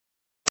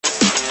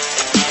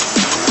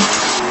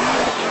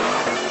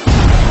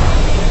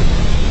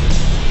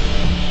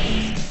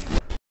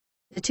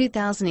The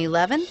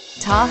 2011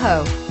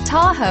 Tahoe.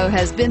 Tahoe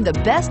has been the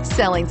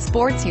best-selling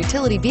sports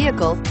utility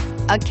vehicle,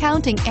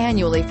 accounting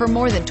annually for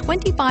more than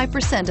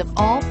 25% of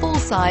all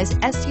full-size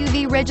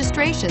SUV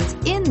registrations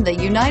in the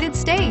United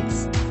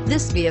States.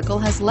 This vehicle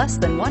has less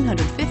than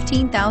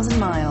 115,000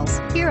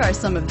 miles. Here are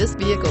some of this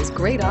vehicle's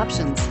great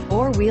options: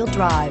 four-wheel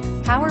drive,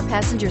 power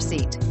passenger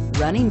seat,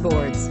 running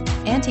boards,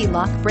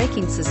 anti-lock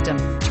braking system,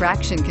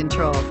 traction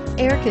control,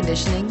 air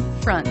conditioning,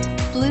 front,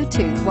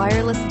 Bluetooth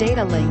wireless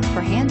data link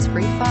for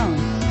hands-free phone,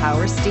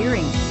 power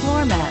steering,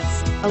 floor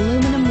mats,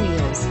 aluminum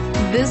wheels.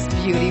 This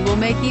beauty will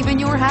make even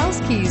your house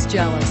keys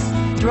jealous.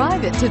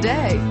 Drive it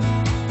today.